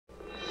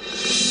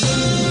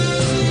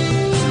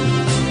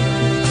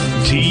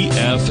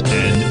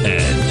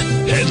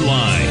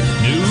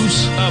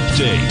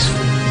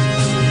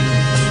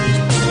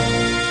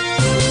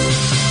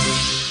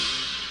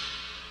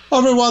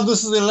everyone,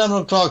 this is the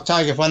 11 o'clock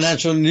Tiger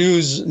Financial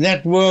News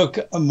Network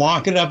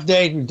market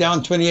update. We're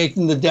down 28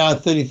 in the Dow,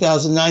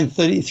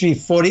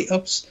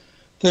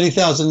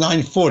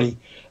 30,940.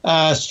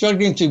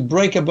 Struggling to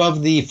break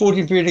above the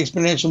 14-period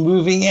exponential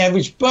moving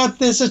average, but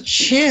there's a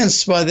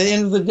chance by the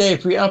end of the day,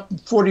 if we're up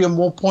 40 or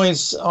more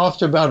points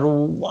after about,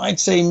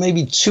 I'd say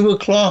maybe 2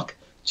 o'clock,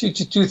 2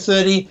 to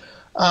 2:30,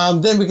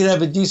 then we could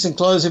have a decent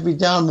close. If we're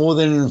down more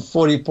than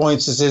 40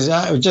 points, it says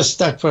we're just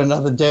stuck for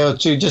another day or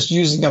two, just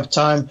using up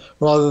time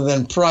rather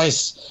than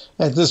price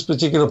at this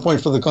particular point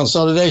for the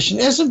consolidation.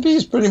 S&P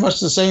is pretty much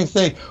the same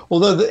thing,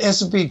 although the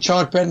S&P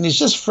chart pattern is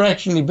just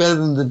fractionally better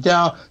than the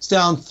Dow. It's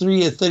down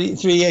 3 at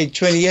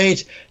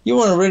 38.28. You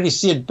want to really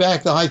see it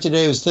back. The high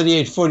today was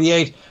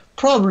 38.48.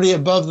 Probably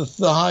above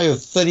the high of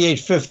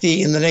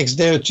 38.50 in the next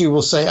day or two.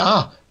 We'll say,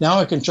 now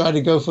I can try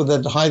to go for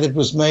that high that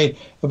was made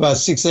about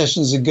 6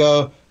 sessions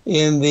ago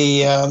in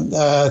the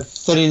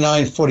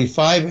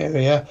 39.45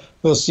 area.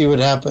 We'll see what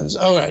happens.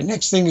 All right,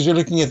 next thing is we're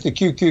looking at the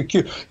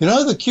QQQ. You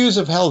know, the Qs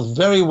have held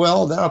very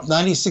well. They're up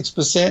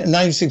 96%,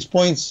 96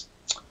 points,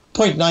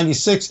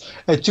 0.96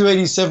 at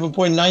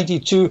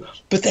 287.92.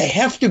 But they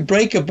have to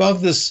break above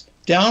this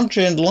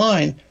downtrend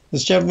line,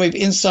 this Chapman Wave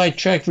inside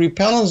track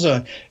repellent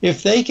zone.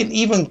 If they can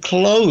even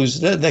close,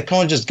 they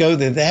can't just go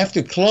there. They have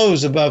to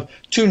close above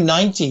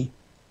 290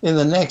 in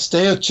the next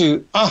day or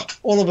two.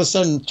 All of a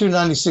sudden,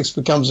 296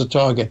 becomes a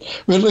target.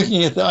 We're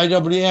looking at the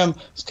IWM.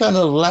 It's kind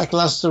of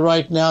lackluster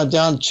right now,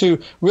 down 2.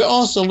 We're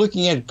also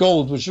looking at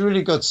gold, which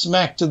really got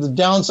smacked to the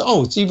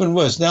downside. It's even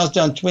worse. Now it's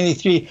down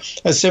 23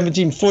 at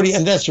 1740,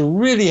 and that's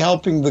really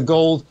helping the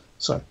gold.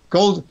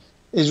 Gold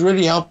is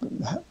really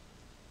helping.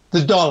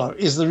 The dollar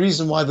is the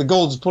reason why the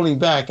gold is pulling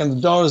back, and the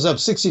dollar is up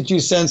 62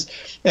 cents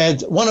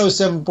at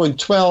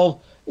 107.12.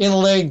 In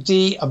leg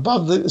D,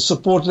 above the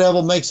support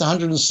level, makes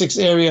 106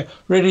 area,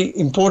 really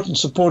important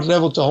support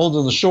level to hold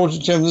in the shorter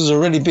term. This is a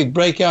really big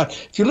breakout.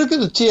 If you look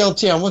at the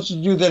TLT, I want you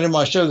to do that in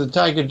my show, the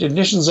Tiger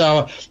Technicians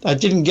Hour. I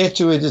didn't get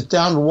to it. It's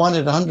down 1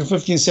 at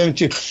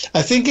 115.72.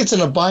 I think it's in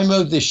a buy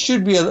mode. There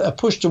should be a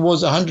push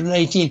towards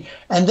 118,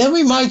 and then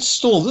we might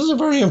stall. This is a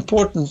very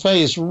important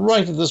phase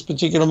right at this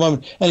particular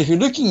moment. And if you're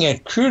looking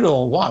at crude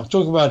oil, wow,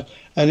 talk about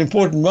an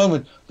important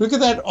moment. Look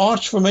at that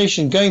arch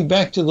formation going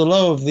back to the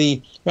low of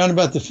around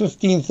about the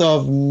 15th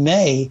of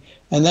May,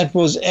 and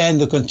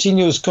the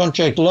continuous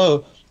contract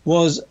low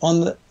was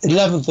on the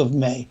 11th of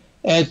May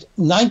at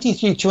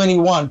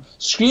 93.21.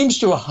 Screams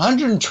to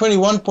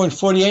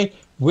 121.48.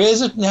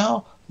 Where's it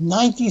now?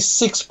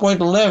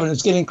 96.11.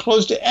 It's getting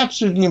close to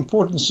absolutely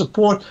important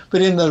support,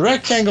 but in the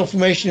rectangle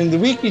formation in the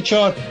weekly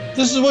chart,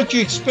 this is what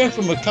you expect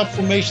from a cup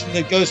formation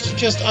that goes to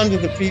just under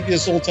the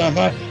previous all-time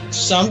high,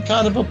 some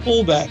kind of a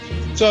pullback.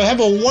 So have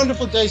a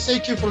wonderful day. Stay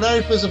tuned for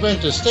Larry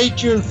Pesavento. Stay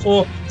tuned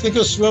for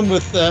Thinkorswim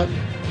with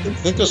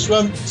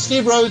Thinkorswim,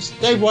 Steve Rhodes,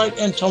 Dave White,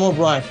 and Tom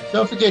O'Brien.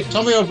 Don't forget,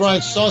 Tommy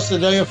O'Brien starts the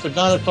day off at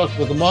 9 o'clock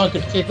with the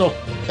market kickoff.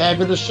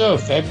 Fabulous show.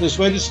 Fabulous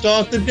way to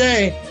start the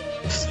day.